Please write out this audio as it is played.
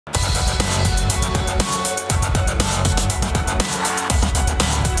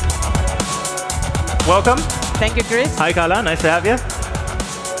welcome. Thank you, Chris. Hi, Carla. Nice to have you.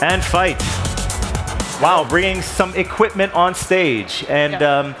 And Fight. Wow, bringing some equipment on stage. And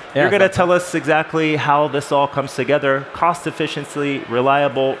you're going to tell us exactly how this all comes together. Cost efficiency,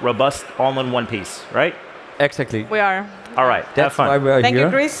 reliable, robust, all in one piece, right? Exactly. We are. All right, that's why we're here. Thank you,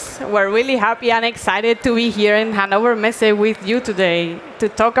 Chris. We're really happy and excited to be here in Hanover Messe with you today to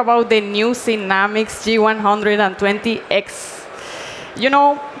talk about the new SINAMICS G120X. You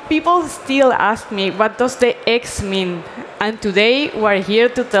know, people still ask me, what does the X mean? And today, we're here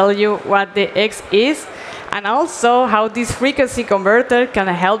to tell you what the X is and also how this frequency converter can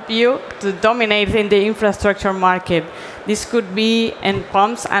help you to dominate in the infrastructure market. This could be in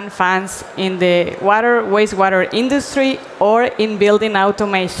pumps and fans in the water, wastewater industry, or in building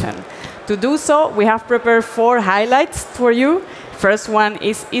automation. To do so, we have prepared 4 highlights for you. First one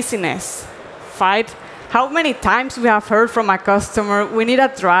is easiness. Fight. How many times we have heard from a customer, we need a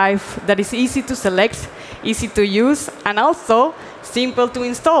drive that is easy to select, easy to use, and also simple to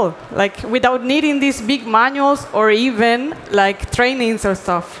install, like without needing these big manuals or even like trainings or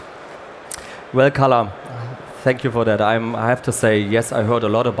stuff. Well, Carla, thank you for that. I have to say, yes, I heard a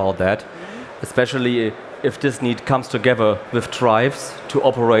lot about that, especially if this need comes together with drives to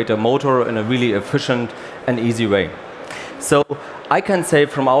operate a motor in a really efficient and easy way. So I can say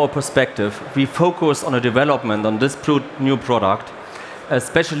from our perspective, we focus on the development on this new product,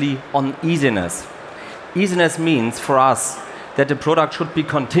 especially on easiness. Easiness means for us that the product should be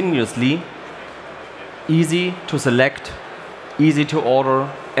continuously easy to select, easy to order,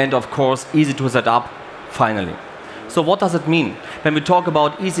 and of course, easy to set up finally. So what does it mean? When we talk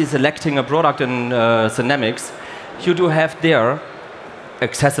about easy selecting a product in SINAMICS, you do have there,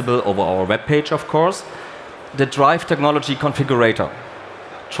 accessible over our webpage, of course, the Drive Technology Configurator.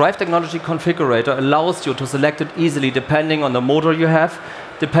 Drive Technology Configurator allows you to select it easily depending on the motor you have,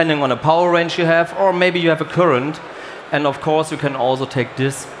 depending on the power range you have, or maybe you have a current. And of course, you can also take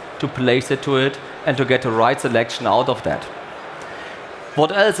this to place it to it and to get the right selection out of that.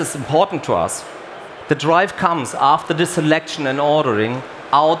 What else is important to us? The drive comes after the selection and ordering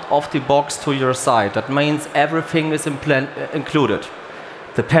out of the box to your site. That means everything is included.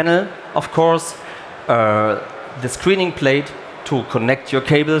 The panel, of course, the screening plate to connect your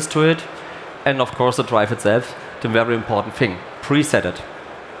cables to it, and of course the drive itself, the very important thing, preset it.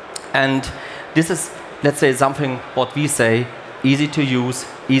 And this is, let's say, something what we say, easy to use,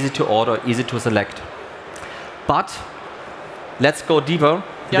 easy to order, easy to select. But let's go deeper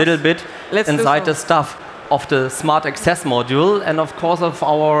a little bit inside the stuff of the Smart Access module and of course of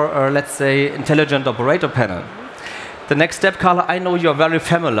our, let's say, intelligent operator panel. The next step, Carla, I know you're very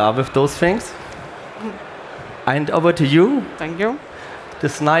familiar with those things. And over to you. Thank you.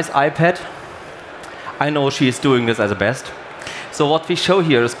 This nice iPad. I know she is doing this as the best. So what we show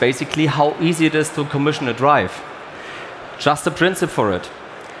here is basically how easy it is to commission a drive. Just the principle for it.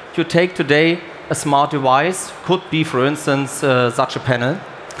 You take today a smart device, could be, for instance, such a panel,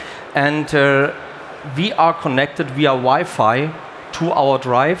 and we are connected via Wi-Fi to our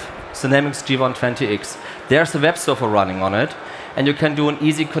drive, SINAMICS G120X. There's a web server running on it, and you can do an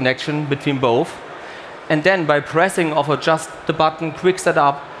easy connection between both. And then by pressing of just the button Quick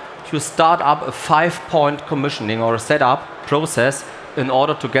Setup, you start up a 5-point commissioning or a setup process in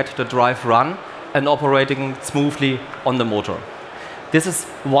order to get the drive run and operating smoothly on the motor. This is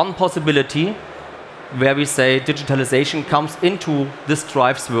one possibility where we say digitalization comes into this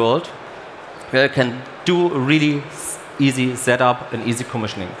drive's world, where you can do a really easy setup and easy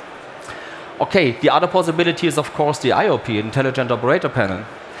commissioning. Okay, the other possibility is of course the IOP, Intelligent Operator Panel.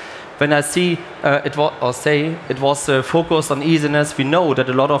 When I see it was focused on easiness, we know that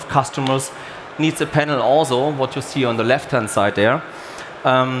a lot of customers needs a panel also, what you see on the left-hand side there,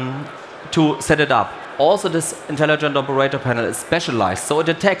 to set it up. Also, this intelligent operator panel is specialized. So it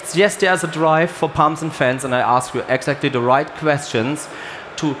detects, yes, there's a drive for pumps and fans, and I ask you exactly the right questions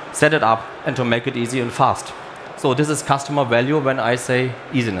to set it up and to make it easy and fast. So this is customer value when I say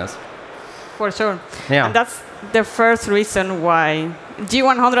easiness. For sure. Yeah. And that's the first reason why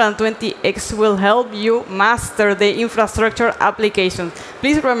G120X will help you master the infrastructure application.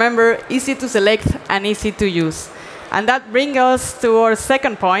 Please remember, easy to select and easy to use. And that brings us to our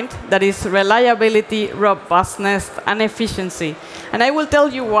second point, that is reliability, robustness, and efficiency. And I will tell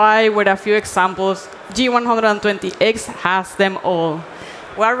you why with a few examples. G120X has them all.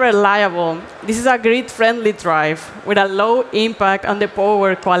 We are reliable. This is a grid-friendly drive with a low impact on the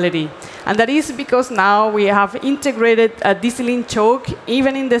power quality. And that is because now we have integrated a diesel choke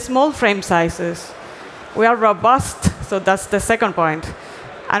even in the small frame sizes. We are robust, so that's the second point.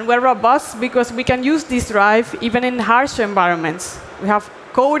 And we're robust because we can use this drive even in harsh environments. We have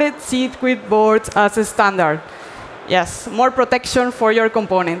coated circuit boards as a standard. Yes, more protection for your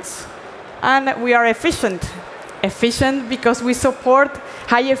components. And we are efficient. Efficient because we support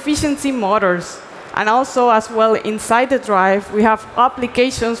high-efficiency motors. And also, as well, inside the drive, we have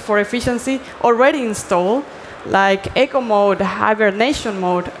applications for efficiency already installed, like eco mode, hibernation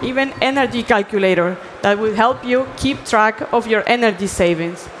mode, even energy calculator that will help you keep track of your energy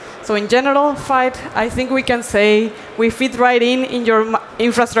savings. So in general, Fight, I think we can say we fit right in your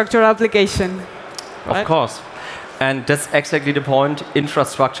infrastructure application. Of course. And that's exactly the point,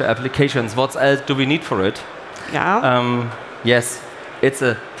 infrastructure applications. What else do we need for it? Yeah. Yes, it's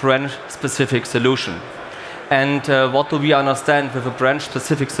a branch-specific solution. And what do we understand with a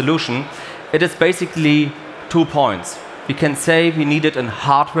branch-specific solution? It is basically 2 points. We can say we need it in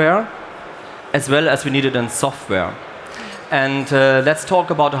hardware as well as we need it in software. And let's talk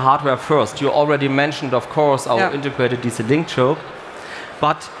about the hardware first. You already mentioned, of course, our integrated DC link choke.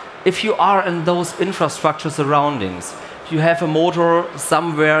 But if you are in those infrastructure surroundings, you have a motor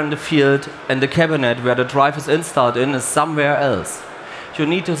somewhere in the field and the cabinet where the drive is installed in is somewhere else. You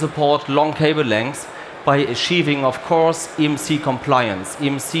need to support long cable lengths by achieving, of course, EMC compliance.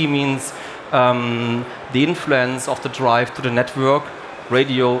 EMC means the influence of the drive to the network,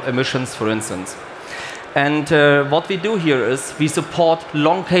 radio emissions, for instance. And what we do here is we support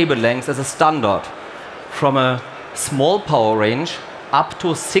long cable lengths as a standard from a small power range up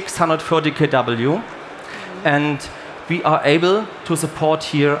to 630 kW. And we are able to support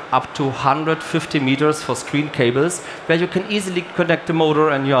here up to 150 meters for screen cables, where you can easily connect the motor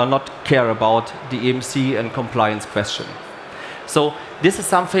and you are not care about the EMC and compliance question. So this is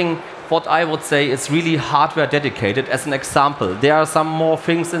something what I would say is really hardware dedicated. As an example, there are some more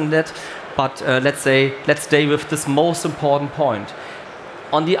things in that, but let's stay with this most important point.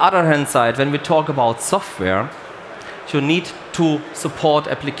 On the other hand side, when we talk about software, you need to support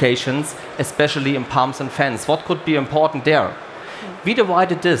applications, especially in pumps and fans. What could be important there? We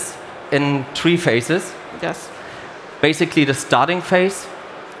divided this in 3 phases. Yes. Basically the starting phase,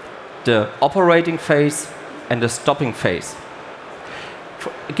 the operating phase, and the stopping phase.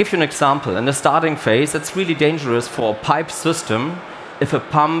 I'll give you an example. In the starting phase, it's really dangerous for a pipe system if a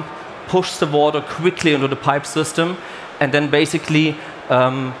pump pushes the water quickly into the pipe system, and then basically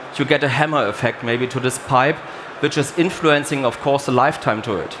you get a hammer effect maybe to this pipe, which is influencing, of course, the lifetime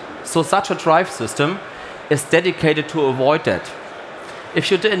to it. So such a drive system is dedicated to avoid that.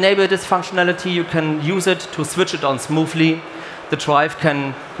 If you enable this functionality, you can use it to switch it on smoothly. The drive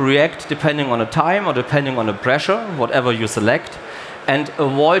can react depending on the time or depending on the pressure, whatever you select, and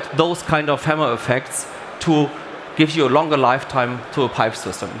avoid those kind of hammer effects to give you a longer lifetime to a pipe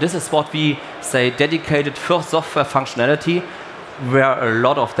system. This is what we say dedicated for software functionality, where a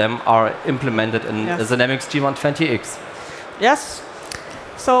lot of them are implemented in the SINAMICS G120X. Yes.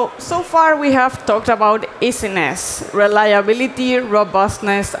 So far we have talked about easiness, reliability,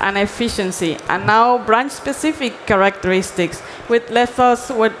 robustness, and efficiency. And now branch-specific characteristics, which left us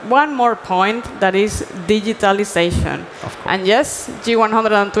with one more point, that is digitalization. And yes,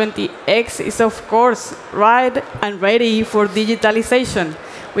 G120X is, of course, right and ready for digitalization.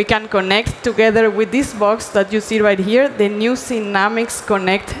 We can connect together with this box that you see right here, the new SINAMICS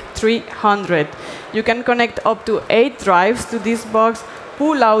Connect 300. You can connect up to 8 drives to this box,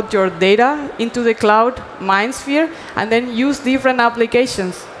 pull out your data into the cloud, MindSphere, and then use different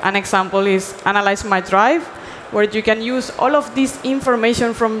applications. An example is Analyze My Drive, where you can use all of this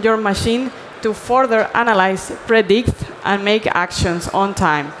information from your machine to further analyze, predict, and make actions on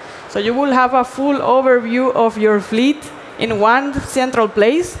time. So you will have a full overview of your fleet in one central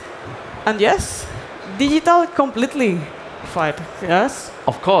place, and yes, digital completely. Fight. Yes?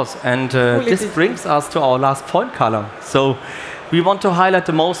 Of course, and this brings us to our last point, Carla. So we want to highlight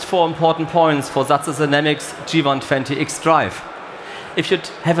the most 4 important points for such a SINAMICS G120X drive. If you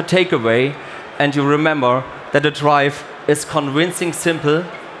have a takeaway and you remember that the drive is convincing simple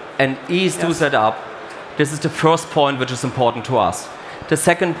and easy to set up, this is the first point which is important to us. The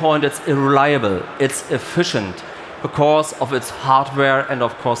second point, it's reliable, it's efficient, because of its hardware and,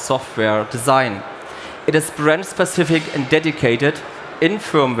 of course, software design. It is branch-specific and dedicated in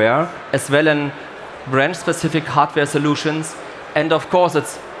firmware, as well as branch-specific hardware solutions. And, of course,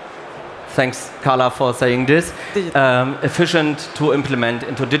 it's, thanks, Carla, for saying this, efficient to implement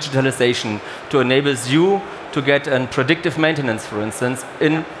into digitalization, to enable you to get a predictive maintenance, for instance,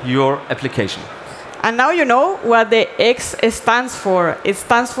 in your application. And now you know what the X stands for. It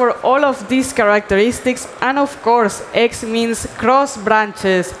stands for all of these characteristics, and of course, X means cross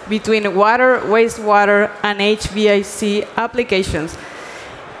branches between water, wastewater, and HVAC applications.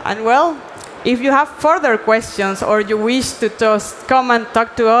 And well, If you have further questions or you wish to just come and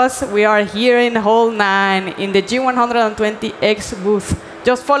talk to us, we are here in Hall 9 in the G120X booth.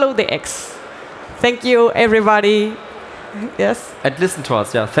 Just follow the X. Thank you, everybody. Yes? And listen to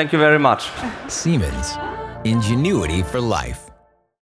us, yeah. Thank you very much. Siemens, ingenuity for life.